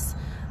in us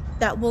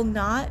that will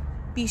not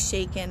be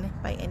shaken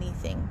by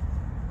anything.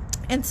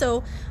 And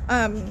so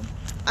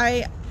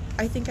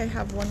I think I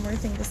have one more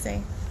thing to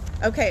say.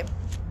 Okay.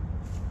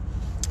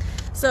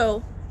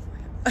 So,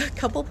 a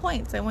couple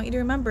points. I want you to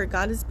remember,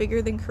 God is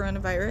bigger than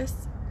coronavirus.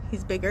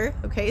 He's bigger.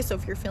 Okay. So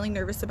if you're feeling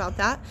nervous about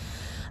that,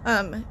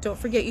 don't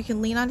forget you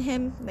can lean on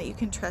him, that you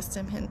can trust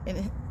him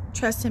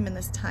in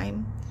this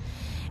time.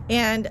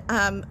 And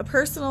a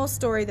personal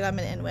story that I'm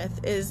going to end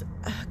with is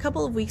a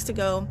couple of weeks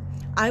ago,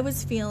 I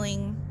was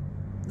feeling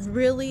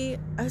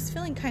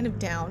kind of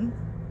down.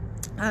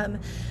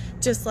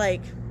 Just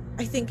like,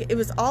 I think it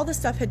was all the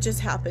stuff had just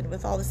happened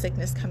with all the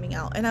sickness coming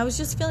out, and I was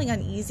just feeling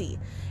uneasy.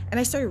 And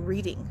I started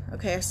reading.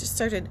 Okay, I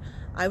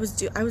was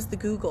the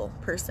Google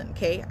person.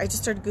 Okay, I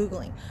just started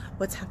Googling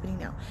what's happening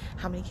now,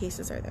 how many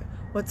cases are there,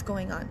 what's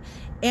going on,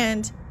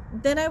 and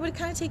then I would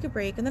kind of take a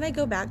break, and then I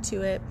go back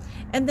to it,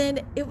 and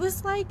then it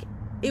was like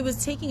it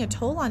was taking a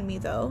toll on me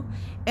though,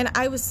 and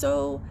I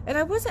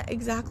wasn't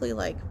exactly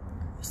like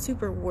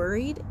super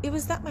worried. It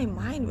was that my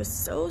mind was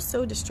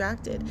so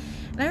distracted.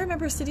 And I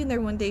remember sitting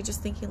there one day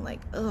just thinking like,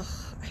 ugh,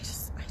 I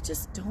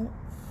just don't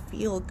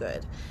feel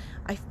good.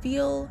 I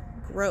feel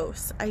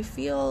gross. I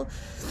feel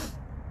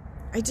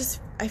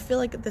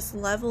like this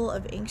level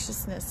of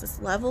anxiousness, this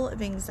level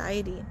of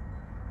anxiety.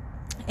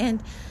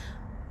 And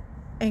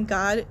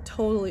God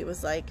totally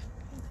was like,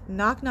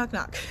 knock, knock,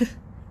 knock.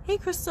 Hey,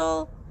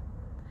 Krystle,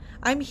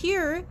 I'm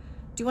here.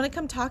 Do you want to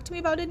come talk to me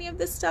about any of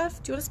this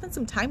stuff? Do you want to spend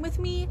some time with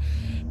me?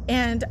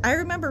 And I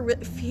remember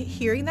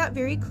hearing that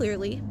very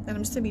clearly. And I'm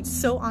just going to be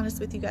so honest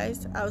with you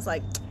guys. I was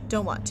like,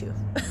 don't want to.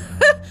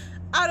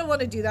 I don't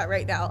want to do that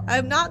right now.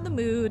 I'm not in the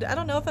mood. I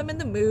don't know if I'm in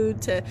the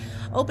mood to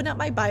open up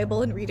my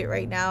Bible and read it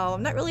right now.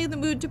 I'm not really in the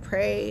mood to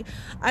pray.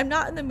 I'm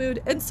not in the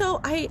mood. And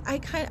so I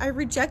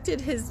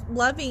rejected his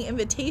loving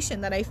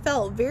invitation that I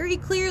felt very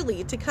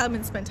clearly to come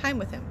and spend time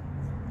with him.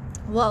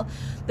 Well,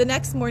 the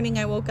next morning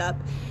I woke up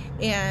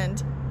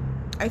and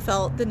I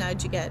felt the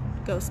nudge again,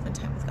 go spend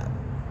time with God.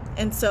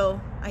 And so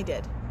I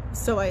did.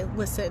 So I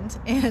listened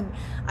and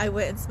I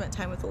went and spent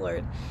time with the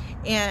Lord.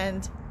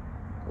 And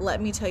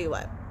let me tell you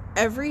what,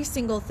 every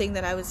single thing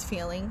that I was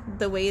feeling,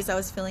 the ways I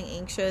was feeling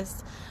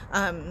anxious,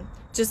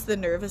 just the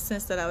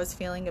nervousness that I was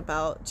feeling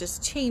about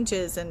just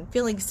changes and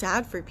feeling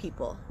sad for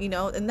people, you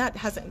know, and that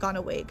hasn't gone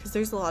away because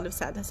there's a lot of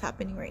sadness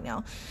happening right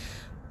now.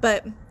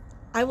 But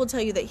I will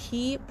tell you that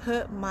he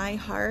put my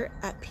heart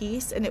at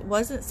peace, and it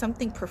wasn't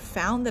something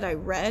profound that I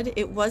read.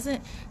 It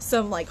wasn't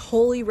some like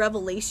holy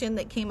revelation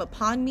that came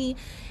upon me.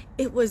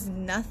 It was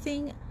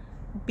nothing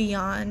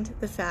beyond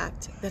the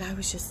fact that I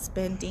was just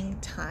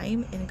spending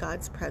time in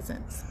God's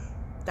presence.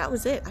 That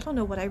was it. I don't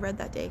know what I read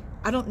that day.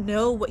 I don't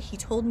know what he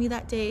told me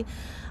that day.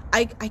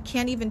 I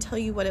can't even tell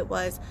you what it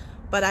was,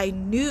 but I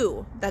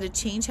knew that a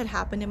change had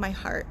happened in my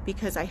heart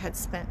because I had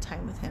spent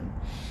time with him.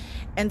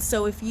 And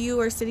so if you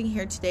are sitting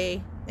here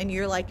today and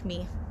you're like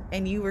me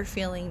and you were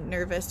feeling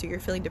nervous or you're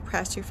feeling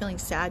depressed, you're feeling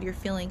sad, you're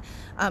feeling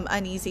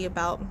uneasy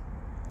about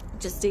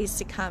just days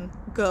to come,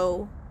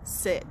 go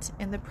sit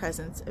in the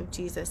presence of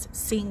Jesus.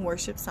 Sing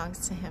worship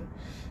songs to him.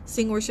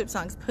 Sing worship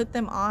songs. Put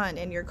them on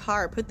in your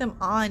car. Put them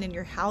on in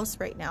your house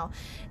right now.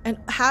 And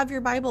have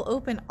your Bible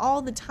open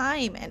all the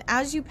time. And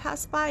as you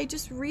pass by,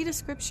 just read a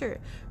scripture.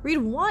 Read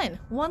one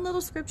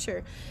little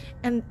scripture.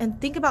 And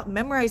think about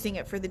memorizing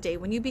it for the day.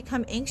 When you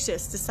become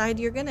anxious, decide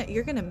you're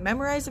gonna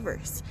memorize a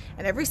verse.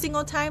 And every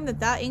single time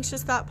that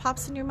anxious thought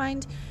pops in your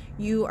mind,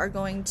 you are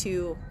going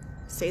to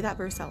say that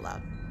verse out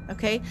loud.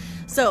 Okay,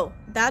 so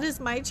that is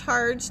my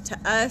charge to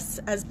us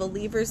as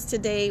believers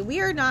today. We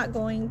are not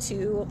going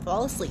to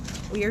fall asleep.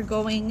 We are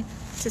going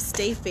to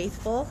stay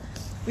faithful.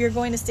 We are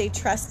going to stay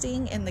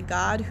trusting in the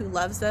God who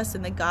loves us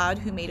and the God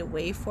who made a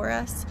way for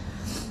us.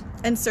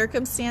 And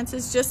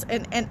circumstances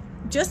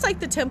just like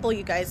the temple,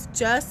 you guys,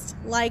 just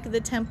like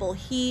the temple,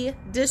 he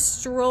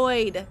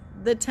destroyed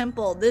the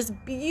temple, this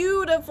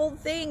beautiful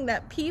thing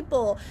that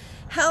people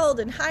held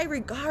in high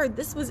regard.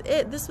 This was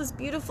it. This was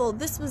beautiful.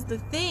 This was the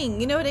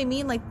thing. You know what I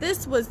mean? Like,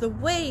 this was the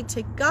way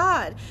to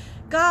God.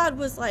 God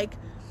was like,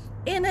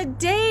 in a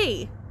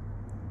day,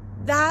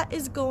 that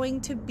is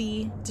going to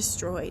be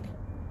destroyed.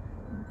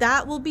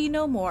 That will be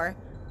no more.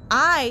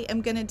 I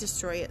am going to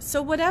destroy it.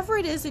 So whatever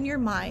it is in your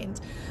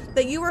mind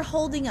that you are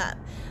holding up,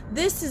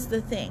 this is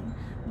the thing.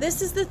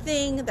 This is the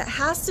thing that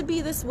has to be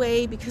this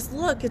way because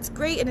look, it's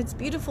great and it's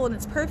beautiful and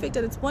it's perfect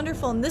and it's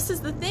wonderful. And this is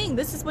the thing.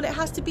 This is what it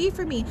has to be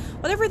for me.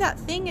 Whatever that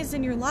thing is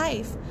in your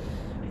life,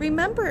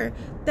 remember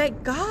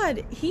that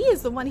God, he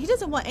is the one. He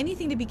doesn't want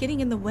anything to be getting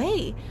in the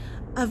way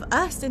of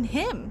us and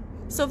him.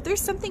 So if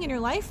there's something in your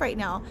life right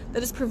now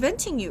that is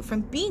preventing you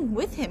from being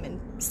with him and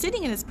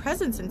sitting in his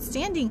presence and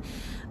standing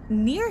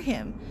near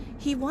him,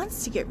 he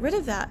wants to get rid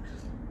of that.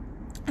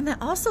 And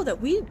that also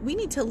that we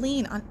need to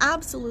lean on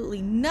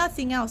absolutely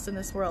nothing else in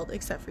this world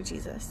except for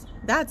Jesus.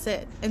 That's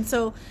it. And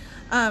so,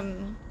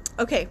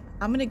 okay,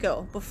 I'm going to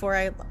go before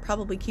I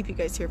probably keep you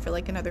guys here for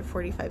like another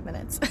 45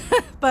 minutes.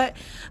 But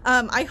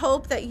I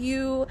hope that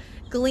you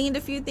gleaned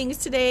a few things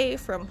today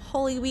from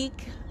Holy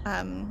Week,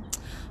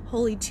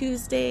 Holy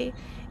Tuesday,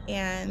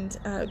 and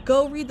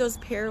go read those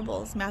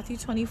parables, Matthew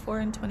 24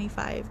 and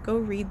 25. Go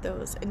read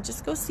those and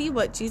just go see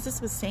what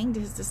Jesus was saying to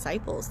his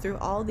disciples through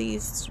all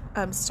these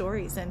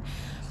stories, and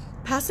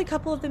pass a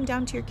couple of them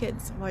down to your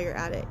kids while you're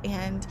at it,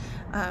 and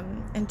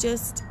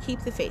just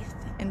keep the faith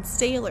and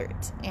stay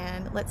alert,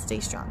 and let's stay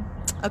strong.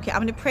 Okay, I'm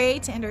going to pray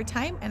to end our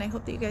time, and I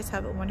hope that you guys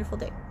have a wonderful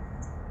day.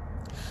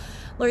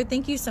 Lord,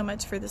 thank you so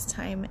much for this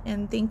time,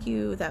 and thank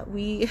you that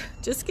we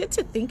just get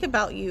to think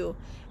about you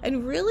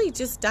and really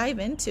just dive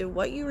into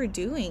what you were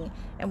doing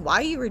and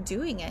why you were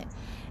doing it.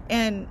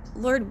 And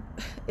Lord,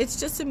 it's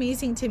just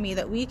amazing to me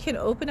that we can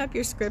open up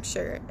your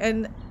scripture,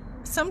 and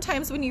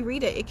sometimes when you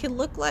read it, it can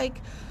look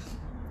like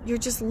you're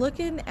just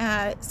looking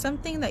at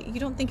something that you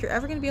don't think you're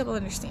ever going to be able to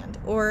understand,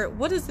 or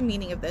what is the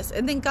meaning of this?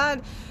 And then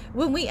God,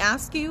 when we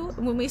ask you,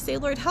 when we say,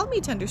 Lord, help me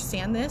to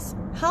understand this,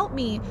 help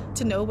me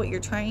to know what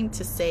you're trying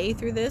to say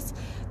through this,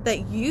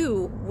 that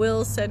you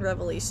will send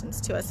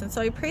revelations to us. And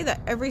so I pray that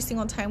every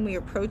single time we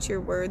approach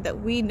your word, that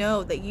we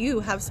know that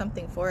you have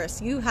something for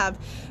us. You have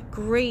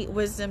great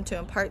wisdom to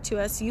impart to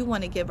us. You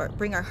want to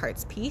bring our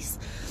hearts peace,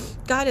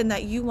 God, and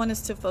that you want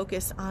us to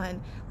focus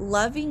on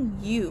loving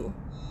you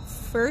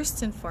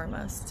first and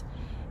foremost,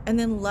 and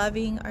then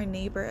loving our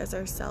neighbor as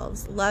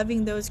ourselves,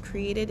 loving those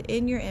created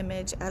in your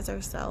image as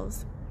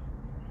ourselves.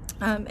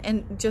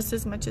 And just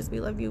as much as we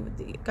love you,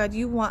 God,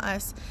 you want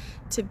us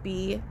to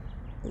be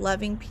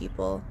loving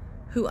people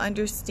who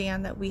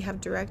understand that we have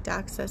direct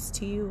access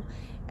to you,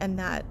 and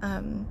that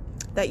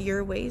that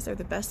your ways are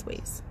the best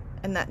ways,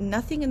 and that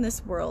nothing in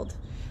this world,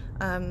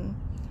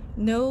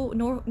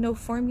 no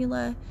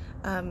formula,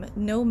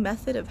 no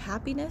method of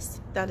happiness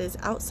that is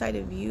outside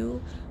of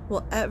you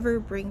will ever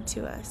bring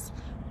to us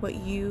what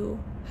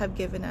you have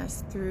given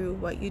us through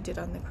what you did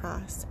on the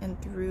cross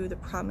and through the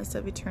promise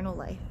of eternal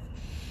life.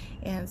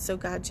 And so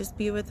God, just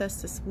be with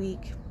us this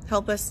week.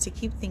 Help us to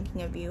keep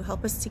thinking of you.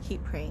 Help us to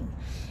keep praying.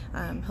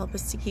 Help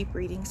us to keep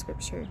reading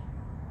scripture,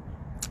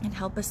 and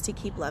help us to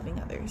keep loving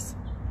others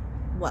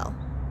well.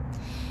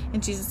 In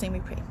Jesus' name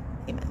we pray.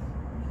 Amen.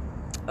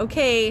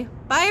 Okay,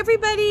 bye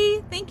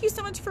everybody. Thank you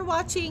so much for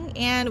watching,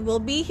 and we'll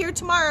be here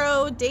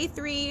tomorrow, day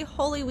 3,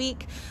 Holy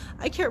Week.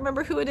 I can't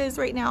remember who it is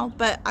right now,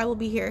 but I will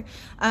be here,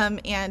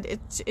 and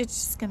it's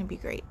just going to be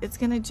great. It's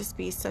going to just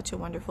be such a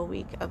wonderful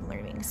week of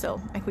learning.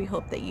 So we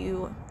hope that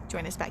you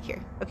join us back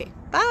here. Okay,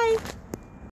 bye.